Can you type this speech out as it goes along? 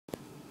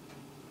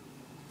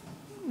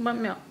What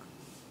milk?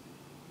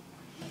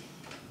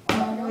 We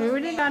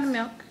already got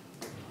milk.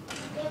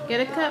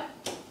 Get a cup.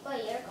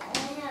 But you're going to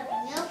have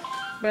milk?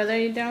 Brother, are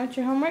you done with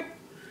your homework?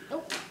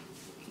 Nope.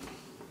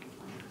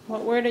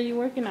 What word are you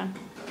working on?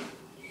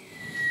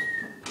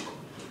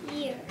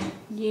 Year.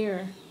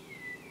 Year.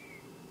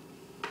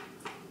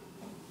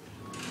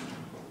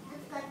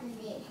 I've got the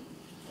lid.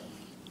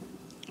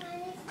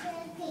 Mine is the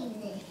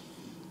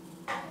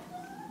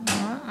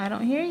I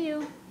don't hear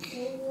you.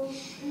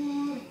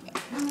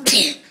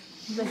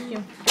 Bless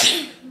you.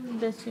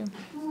 Bless you.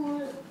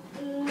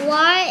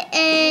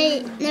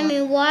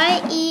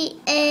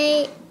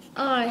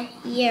 Y-E-A-R,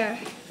 year.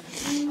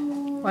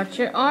 Watch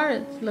your R.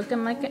 It's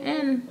looking like an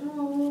N.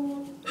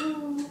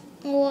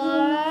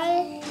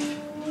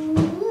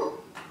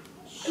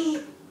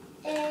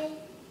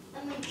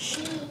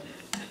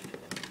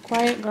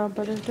 Quiet, girl.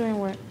 Brother's doing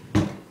work.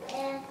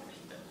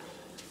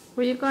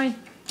 Where you going?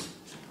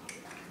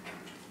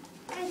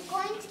 I'm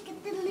going to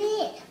get the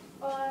lid.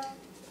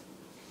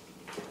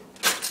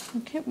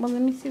 Okay, well,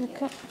 let me see the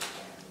cup.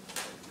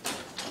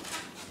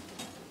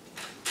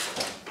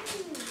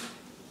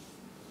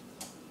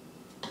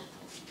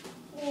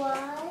 What?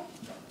 Are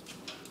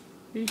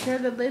you sure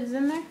the lid's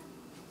in there?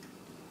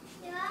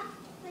 Yeah,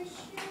 for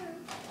sure.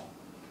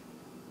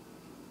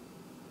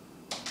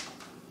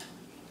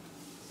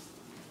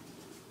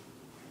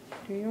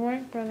 Do your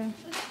work, brother.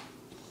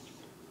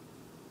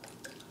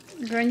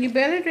 Girl, you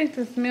better drink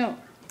this milk.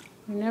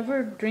 You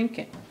never drink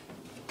it.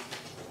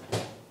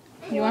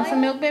 You want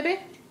some milk, baby?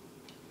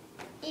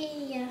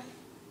 Yeah.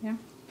 Yeah.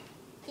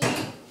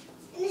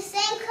 In the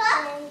same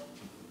cup?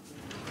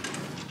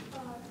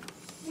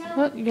 No.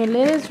 Look, your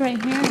lid is right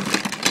here.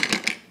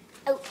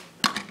 Oh.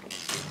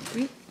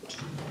 Read.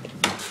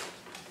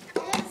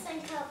 In the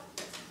same cup.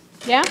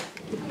 Yeah?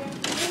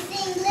 The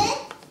same lid?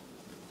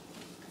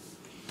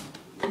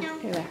 No.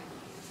 Okay, there.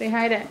 Say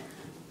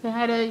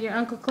hi to your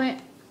Uncle Clint.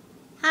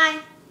 Hi.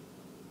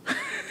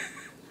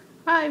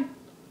 Hi.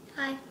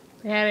 Hi.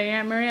 Say hi to your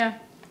Aunt Maria.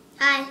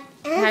 Hi.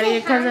 Hi to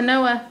your cousin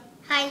Noah.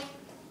 Hi.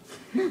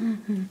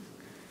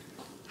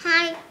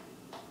 Hi.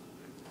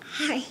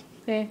 Hi.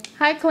 Say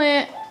hi,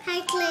 Clint.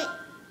 Hi, Clint.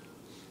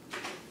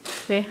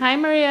 Say hi,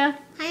 Maria.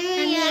 Hi,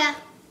 Maria.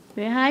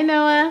 Say hi,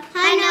 Noah.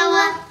 Hi,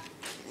 Noah.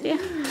 Say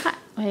hi.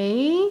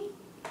 Hey.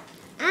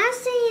 I'm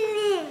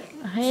saying it.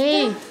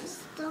 Hey.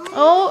 Stop.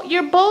 Oh,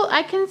 you're both.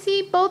 I can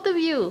see both of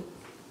you.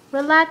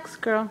 Relax,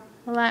 girl.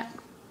 Relax.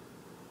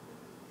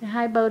 Say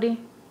hi, Bodie.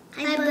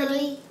 Hi,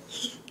 Buddy.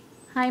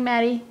 Hi,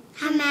 Maddie.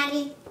 Hi,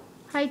 Maddie.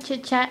 Hi,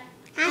 Chit Chat.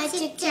 Hi,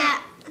 Chit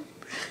Chat.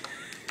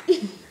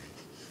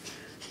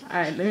 All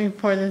right, let me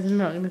pour this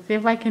milk. Let's see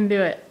if I can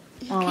do it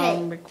while Okay.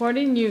 I'm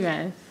recording you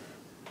guys.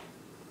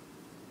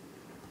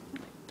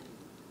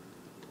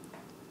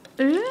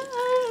 I'm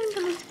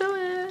gonna spill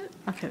it.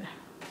 Okay.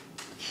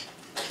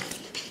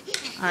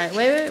 All right,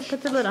 wait,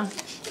 put the lid on.